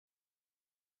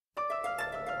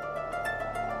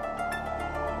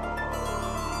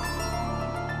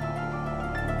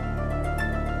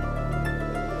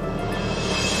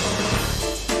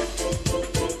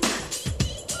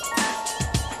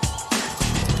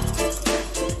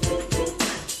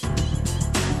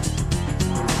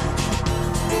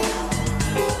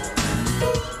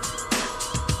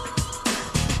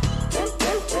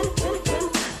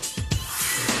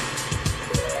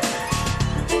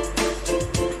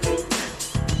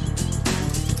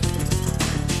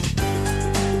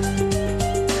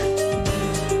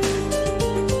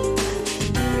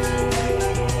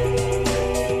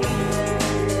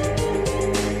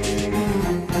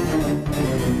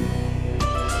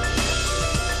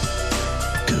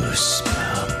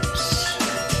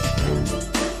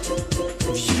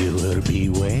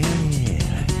beware,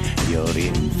 you're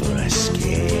in for a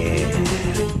scare.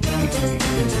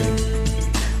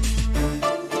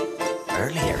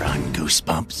 Earlier on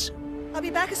Goosebumps. I'll be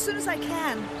back as soon as I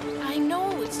can. I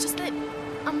know, it's just that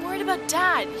I'm worried about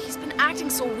Dad. He's been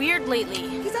acting so weird lately.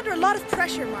 He's under a lot of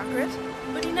pressure, Margaret.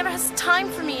 But he never has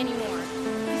time for me anymore.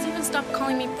 He's even stopped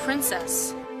calling me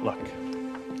Princess. Look,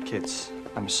 kids,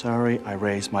 I'm sorry I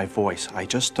raised my voice. I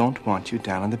just don't want you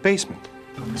down in the basement.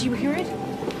 Do you hear it?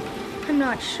 I'm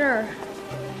not sure.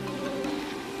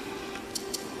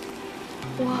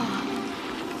 Wow,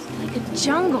 it's like a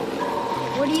jungle.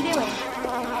 What are you doing?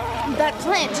 That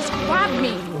plant just grabbed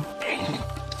me.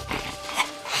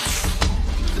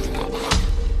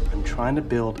 I'm trying to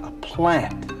build a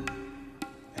plant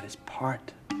that is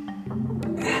part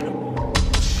animal.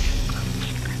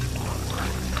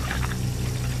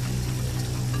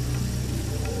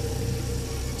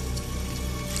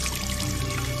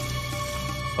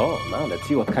 Oh, now let's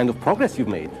see what kind of progress you've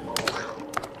made.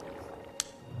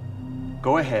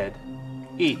 Go ahead,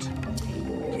 eat.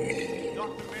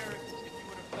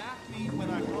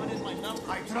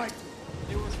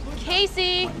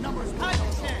 Casey! What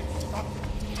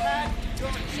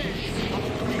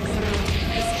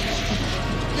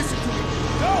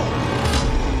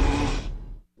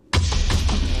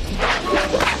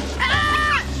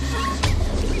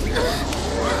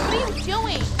are you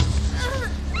doing?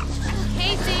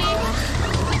 Casey!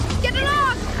 Get it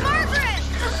off! Margaret!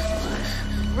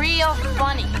 Real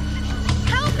funny.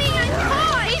 Help me! I'm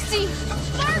caught! Casey!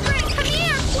 Margaret, come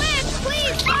here! Quick!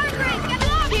 Please! Margaret! Get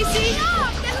it off! Casey! Get it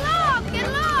off! Get it off! Get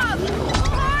it off!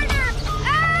 Harder!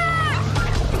 Ah!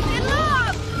 Get it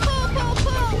off! Pull, pull,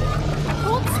 pull!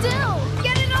 Hold still!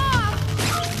 Get it off!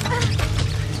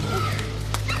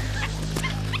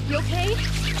 You okay?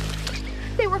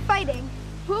 They were fighting.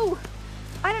 Who?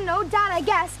 I don't know, Dad, I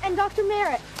guess, and Dr.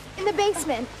 Merritt in the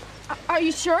basement. Are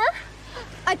you sure?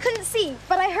 I couldn't see,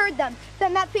 but I heard them.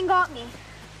 Then that thing got me.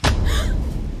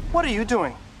 What are you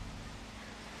doing?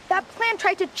 That plant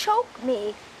tried to choke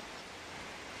me.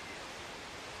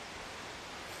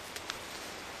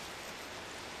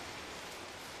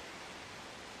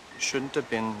 You shouldn't have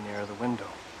been near the window.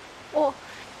 Well,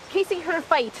 Casey heard a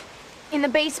fight in the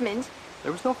basement.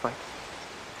 There was no fight.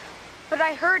 But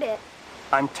I heard it.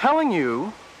 I'm telling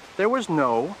you, there was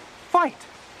no fight.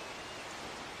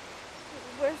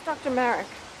 Where's Dr. Merrick?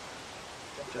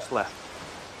 Just left.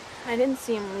 I didn't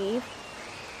see him leave.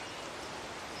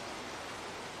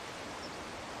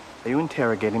 Are you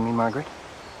interrogating me, Margaret?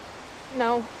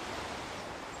 No.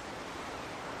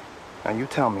 Now you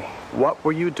tell me, what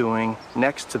were you doing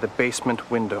next to the basement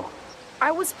window?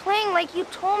 I was playing like you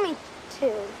told me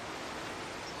to.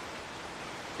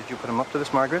 Did you put him up to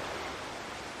this, Margaret?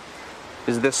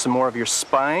 Is this some more of your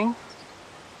spying?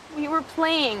 We were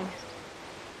playing.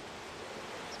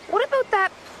 What about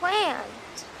that plant?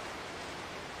 It's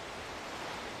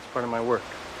part of my work.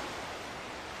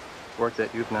 Work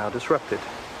that you've now disrupted.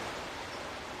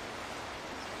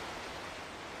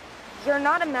 You're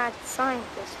not a mad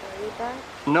scientist, are you, Dad?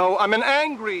 No, I'm an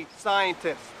angry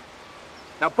scientist.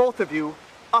 Now both of you,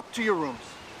 up to your rooms.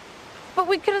 But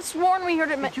we could have sworn we heard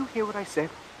it. Did you hear what I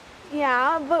said?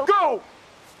 Yeah, but... Go!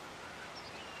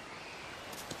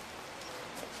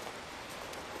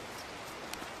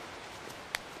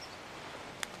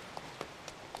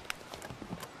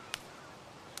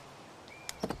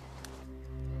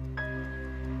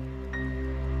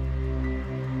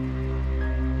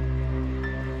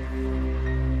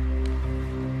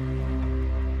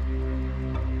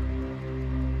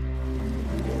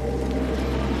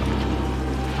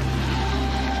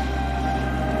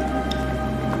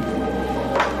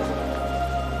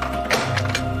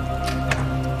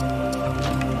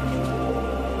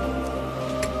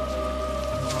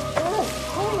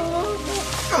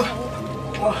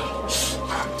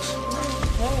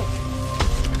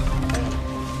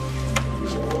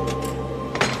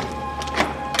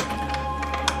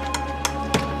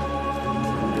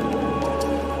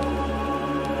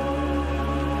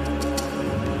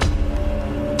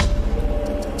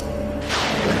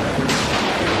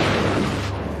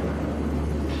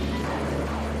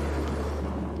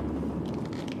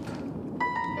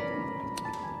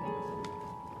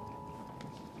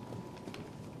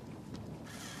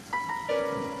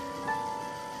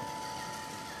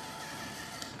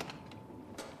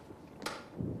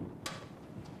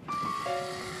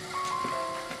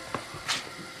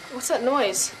 What's that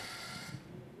noise?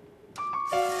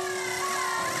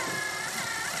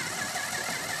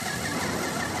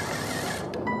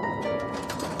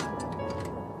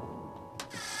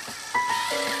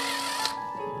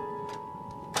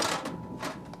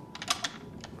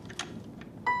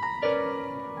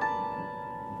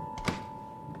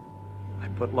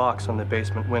 put locks on the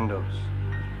basement windows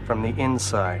from the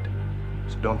inside,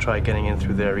 so don't try getting in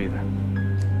through there either.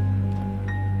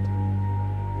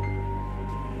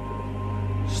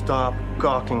 Stop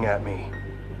gawking at me.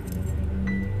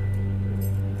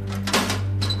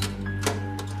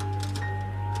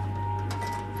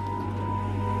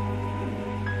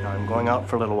 I'm going out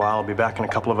for a little while. I'll be back in a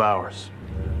couple of hours.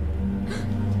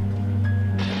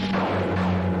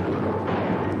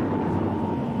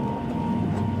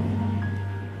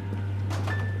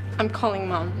 I'm calling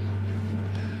Mom.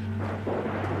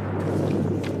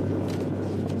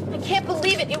 I can't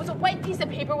believe it. It was a white piece of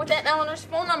paper with Aunt Eleanor's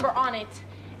phone number on it.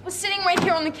 It was sitting right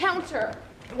here on the counter.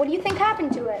 What do you think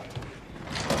happened to it?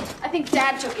 I think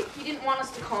Dad took it. He didn't want us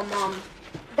to call Mom.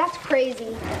 That's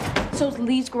crazy. So's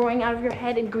leaves growing out of your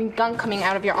head and green gunk coming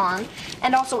out of your arm.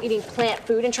 And also eating plant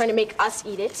food and trying to make us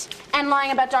eat it. And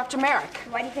lying about Dr. Merrick.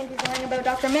 Why do you think he's lying about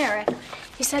Dr. Merrick?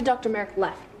 He said Dr. Merrick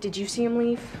left. Did you see him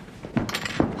leave?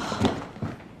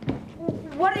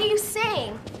 What are you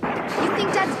saying? You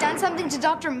think Dad's done something to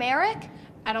Dr. Merrick?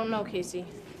 I don't know, Casey.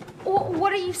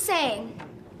 What are you saying?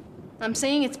 I'm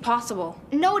saying it's possible.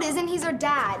 No, it isn't. He's our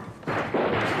dad.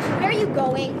 Where are you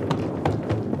going?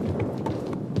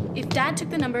 If Dad took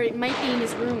the number, it might be in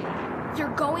his room.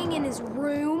 You're going in his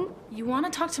room? You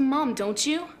want to talk to Mom, don't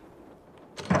you?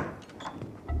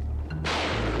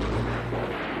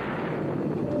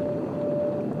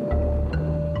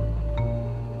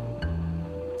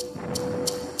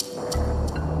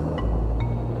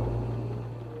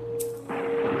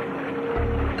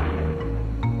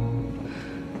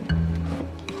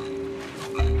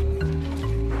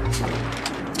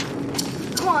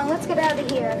 Come on, let's get out of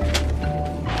here.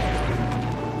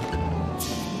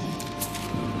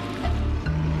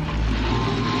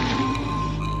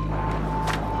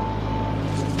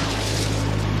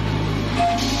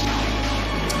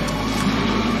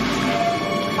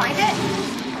 Find it?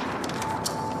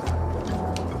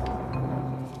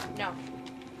 No.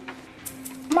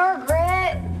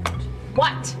 Margaret!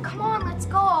 What? Come on, let's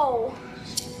go.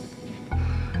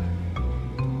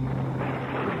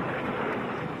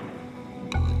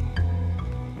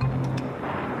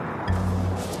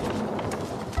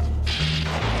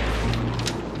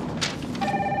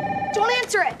 Don't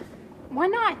answer it. Why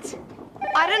not?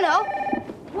 I don't know.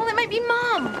 Well, it might be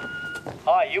Mom.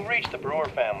 Hi, you've reached the Brewer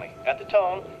family. At the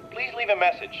tone, please leave a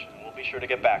message, and we'll be sure to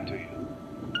get back to you.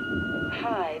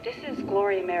 Hi, this is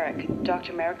Gloria Merrick,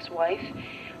 Dr. Merrick's wife.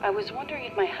 I was wondering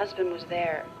if my husband was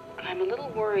there. I'm a little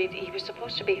worried. He was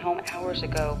supposed to be home hours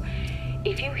ago.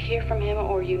 If you hear from him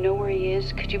or you know where he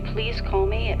is, could you please call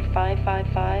me at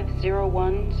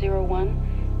 555-0101?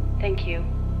 Thank you.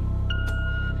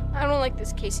 I don't like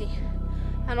this, Casey.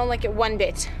 I don't like it one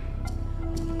bit.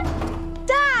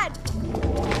 Dad!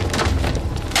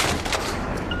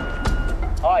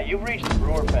 Hi, you've reached the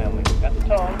Brewer family. At the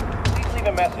tone, please leave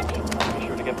a message, and we'll be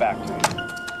sure to get back to you.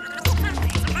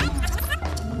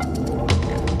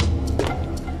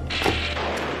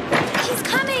 He's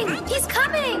coming! He's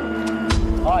coming!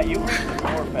 Hi, you've reached the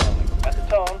Brewer family. At the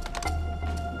tone.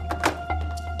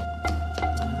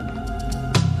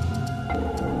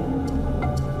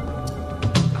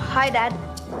 Hi, Dad.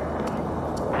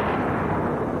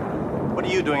 What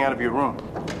are you doing out of your room?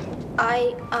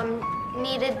 I,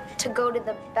 needed to go to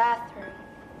the bathroom.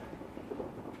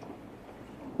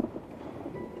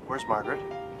 Where's Margaret?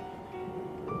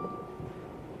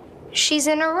 She's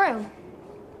in her room.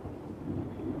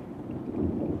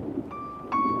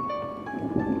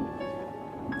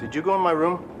 Did you go in my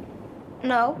room?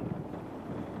 No.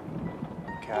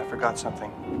 Okay, I forgot something.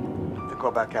 To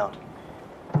go back out.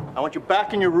 I want you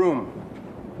back in your room.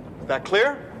 Is that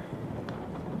clear?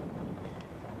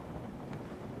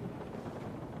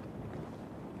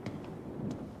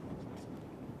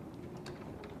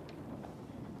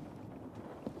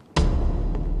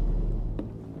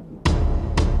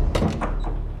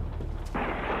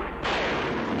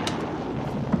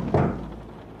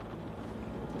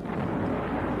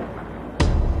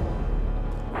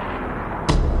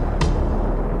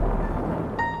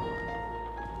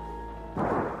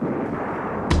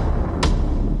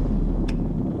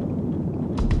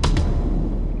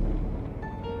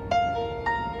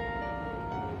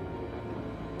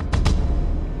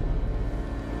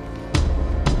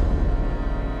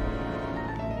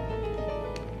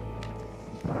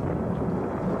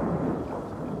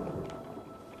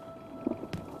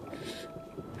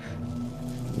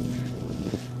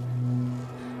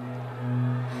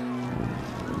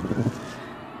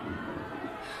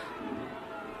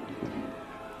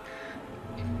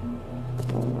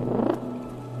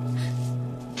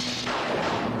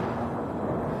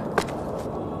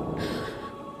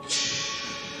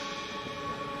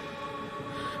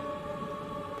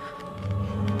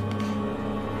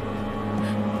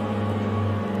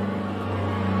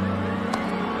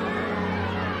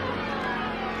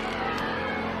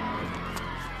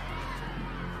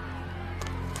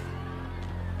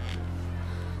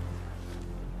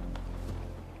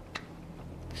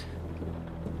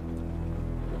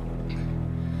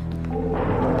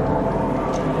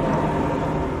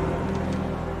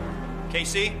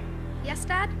 Casey, Yes,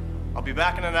 Dad? I'll be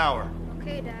back in an hour.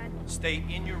 Okay, Dad. Stay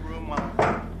in your room while...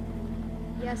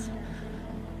 Yes, Dad.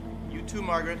 You too,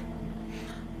 Margaret.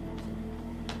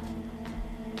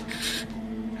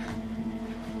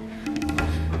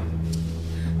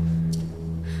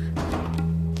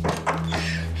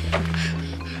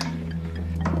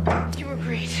 You were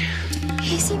great.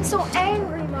 He seems so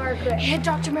angry, Margaret. He had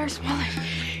Dr. Merrick's wallet.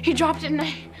 He dropped it and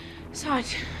I saw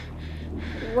it.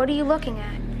 What are you looking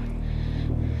at?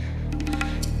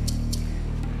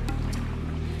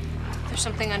 There's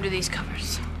something under these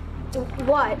covers.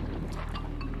 What?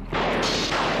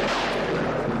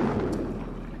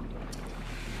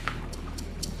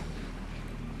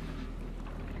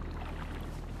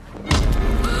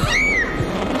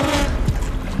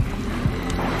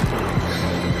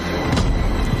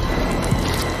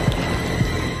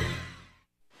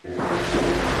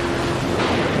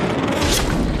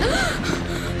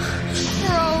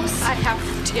 I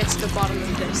have to get to the bottom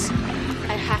of this.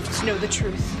 I have to know the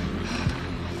truth.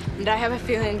 And I have a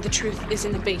feeling the truth is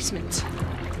in the basement.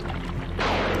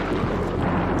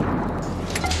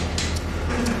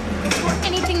 Or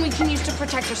anything we can use to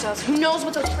protect ourselves. Who knows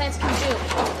what those plants can do?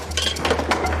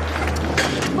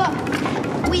 Look,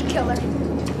 weed killer.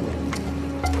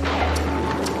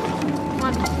 Come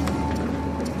on.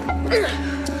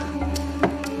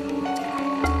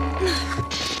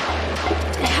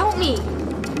 Help me.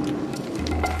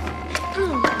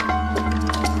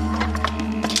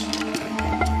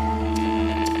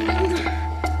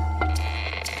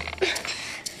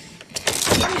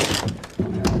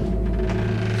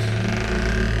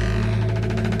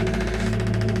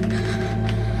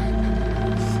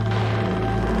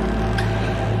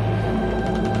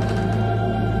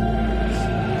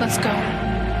 Let's go.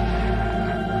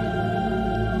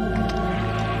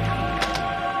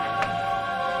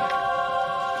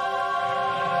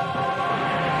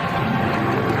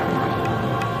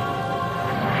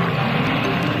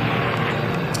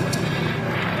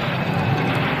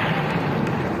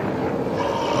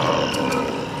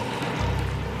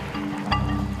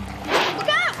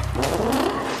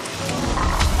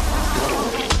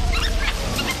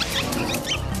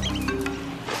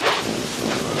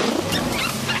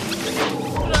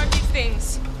 What are these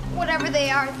things? Whatever they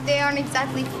aren't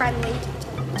exactly friendly.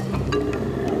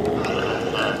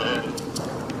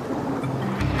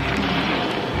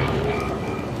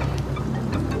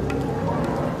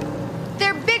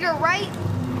 They're bigger, right?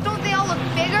 Don't they all look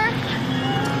bigger?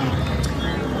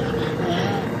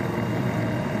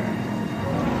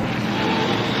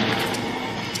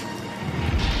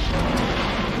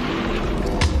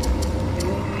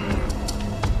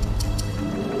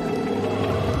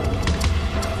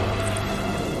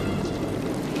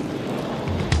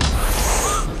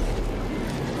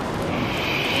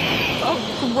 Oh,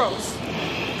 gross.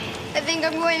 I think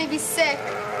I'm going to be sick.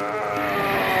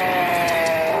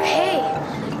 Hey,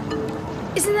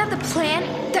 isn't that the plant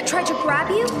that tried to grab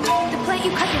you? The plant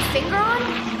you cut your finger on?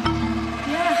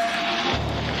 Yeah.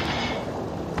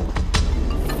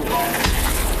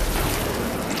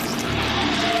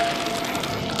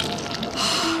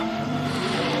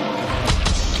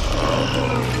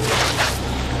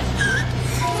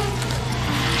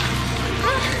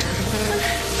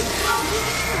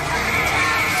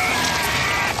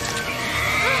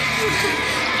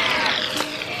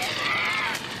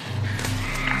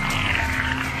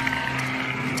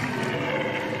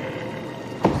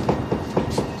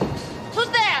 Who's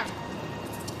there?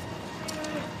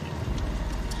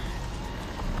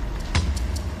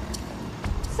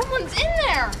 Someone's in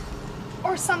there.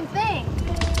 Or something.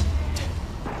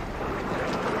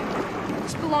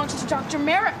 This belongs to Dr.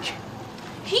 Merrick.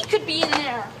 He could be in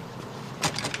there.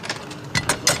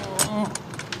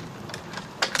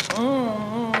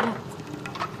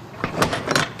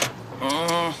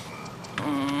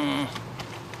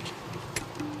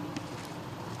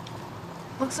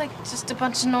 Looks like just a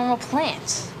bunch of normal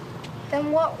plants.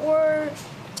 Then what were...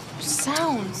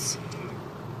 Sounds.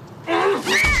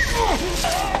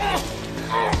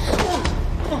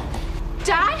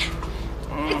 Dad?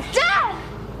 It's Dad!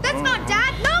 That's not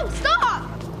Dad! No, stop!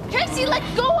 Casey, let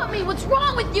go of me! What's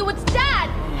wrong with you? It's Dad!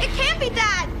 It can't be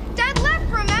Dad! Dad left,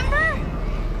 remember?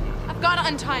 I've got to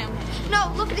untie him.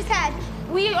 No, look at his head.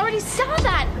 We already saw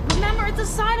that. Remember, it's a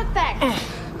side effect.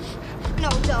 No,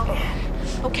 don't.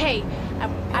 Okay,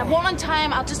 I won't untie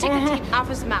him. I'll just take the tape off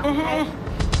his mouth, okay?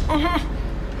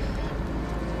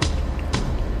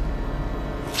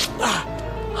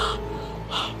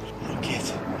 Oh,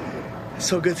 kids.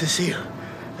 So good to see you.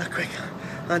 Now, quick,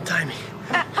 untie me.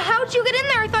 How'd you get in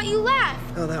there? I thought you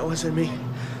left. No, that wasn't me.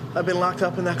 I've been locked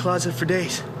up in that closet for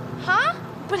days. Huh?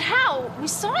 But how? We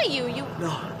saw you.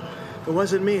 No, it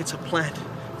wasn't me. It's a plant.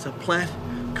 It's a plant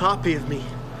copy of me.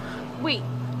 Wait.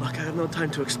 Look, I have no time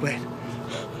to explain.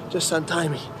 Just untie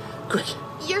me. Quick.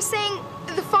 You're saying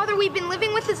the father we've been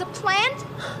living with is a plant?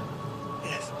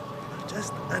 Yes.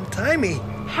 Just untie me.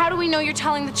 How do we know you're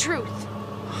telling the truth?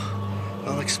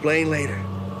 I'll explain later.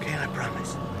 Okay, I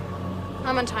promise.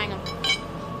 I'm untying him.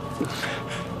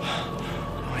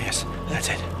 Oh, yes. That's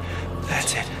it.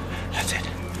 That's it. That's it.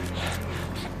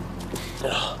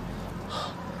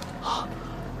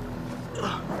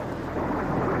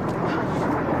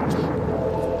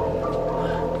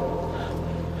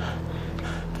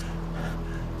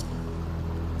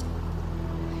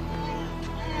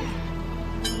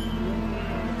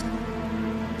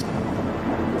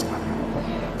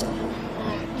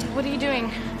 What are you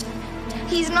doing?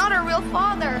 He's not our real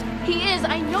father. He is.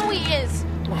 I know he is.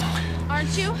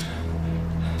 Aren't you?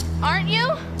 Aren't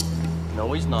you?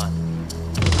 No, he's not.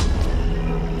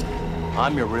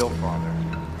 I'm your real father.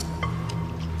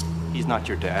 He's not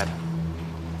your dad.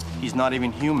 He's not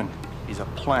even human. He's a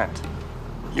plant.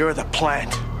 You're the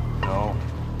plant. No.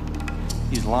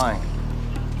 He's lying.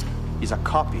 He's a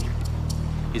copy.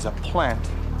 He's a plant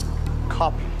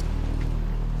copy.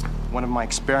 One of my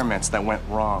experiments that went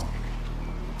wrong.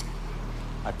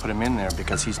 I put him in there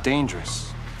because he's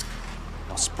dangerous.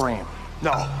 I'll spray him.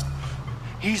 No.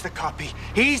 He's the copy.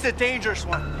 He's the dangerous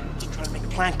one. He's trying to make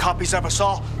plant copies of us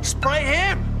all. Spray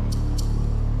him!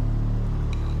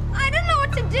 I don't know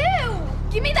what to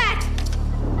do. Give me that!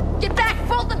 Get back,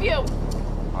 both of you!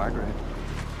 Margaret,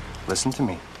 listen to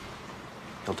me.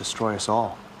 He'll destroy us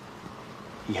all.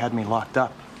 He had me locked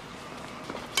up.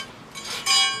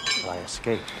 But I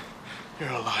escaped. You're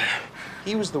a liar.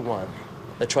 He was the one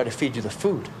that tried to feed you the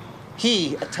food.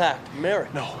 He attacked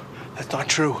Merrick. No, that's not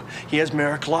true. He has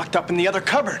Merrick locked up in the other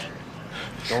cupboard.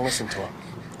 Don't listen to him.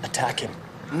 Attack him.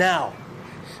 Now.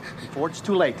 Before it's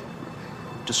too late,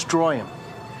 destroy him.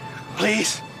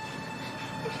 Please.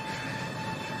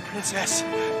 Princess.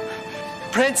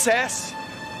 Princess!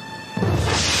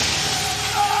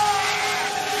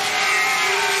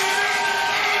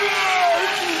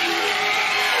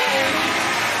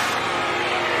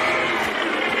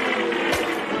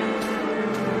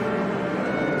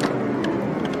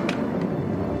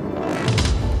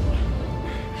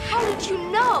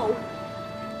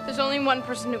 There's only one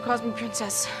person who calls me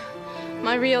princess.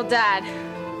 My real dad.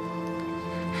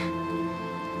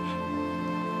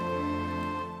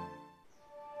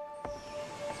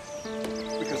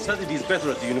 We can study these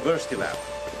better at the university lab.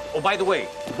 Oh, by the way,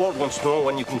 the board wants to know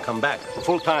when you can come back,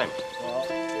 full time. Well,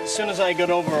 as soon as I get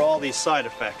over all these side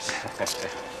effects.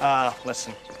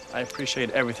 Listen, I appreciate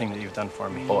everything that you've done for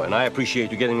me. Oh, and I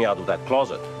appreciate you getting me out of that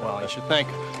closet. Well, you should thank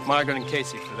Margaret and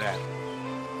Casey for that.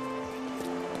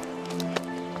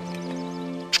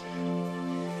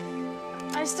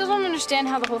 I still don't understand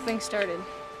how the whole thing started.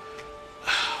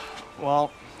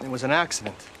 Well, it was an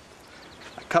accident.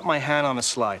 I cut my hand on a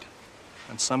slide,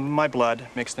 and some of my blood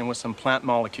mixed in with some plant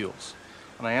molecules.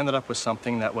 And I ended up with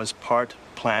something that was part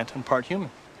plant and part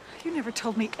human. You never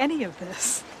told me any of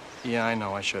this. Yeah, I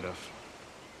know, I should have.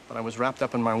 But I was wrapped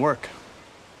up in my work.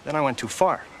 Then I went too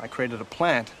far. I created a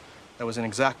plant that was an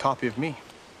exact copy of me.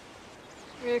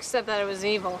 You accept that it was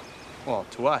evil. Well,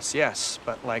 to us, yes,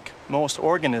 but like most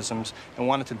organisms, it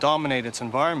wanted to dominate its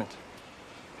environment.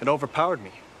 It overpowered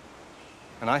me.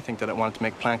 And I think that it wanted to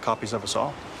make plant copies of us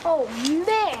all. Oh,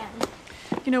 man.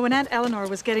 You know, when Aunt Eleanor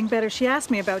was getting better, she asked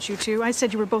me about you two. I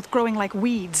said you were both growing like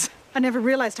weeds. I never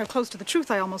realized how close to the truth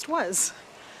I almost was.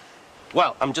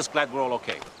 Well, I'm just glad we're all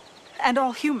okay. And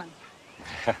all human.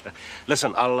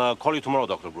 Listen, I'll call you tomorrow,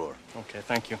 Dr. Brewer. Okay,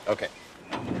 thank you. Okay.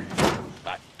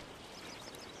 Bye.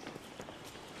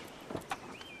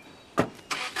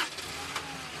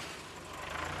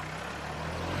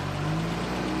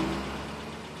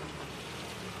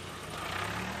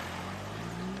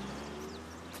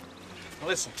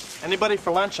 Listen, anybody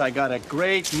for lunch? I got a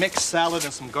great mixed salad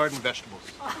and some garden vegetables.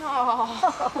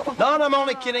 Oh. No, I'm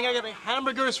only kidding. I got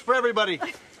hamburgers for everybody.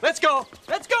 Let's go.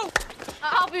 Let's go.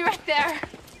 I'll be right there.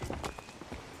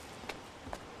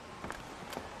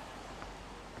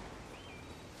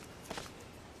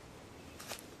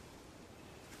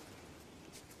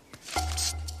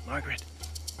 Margaret.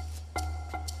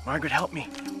 Margaret, help me.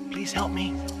 Please help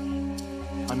me.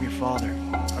 I'm your father.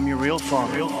 I'm your real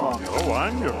father. Real father. Oh,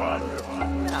 I'm your father.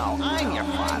 No, I'm your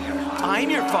father. I'm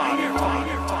your father.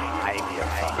 I'm your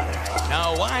father.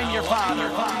 No, I'm your father.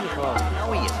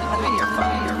 No, he isn't. I'm your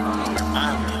father.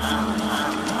 I'm your father.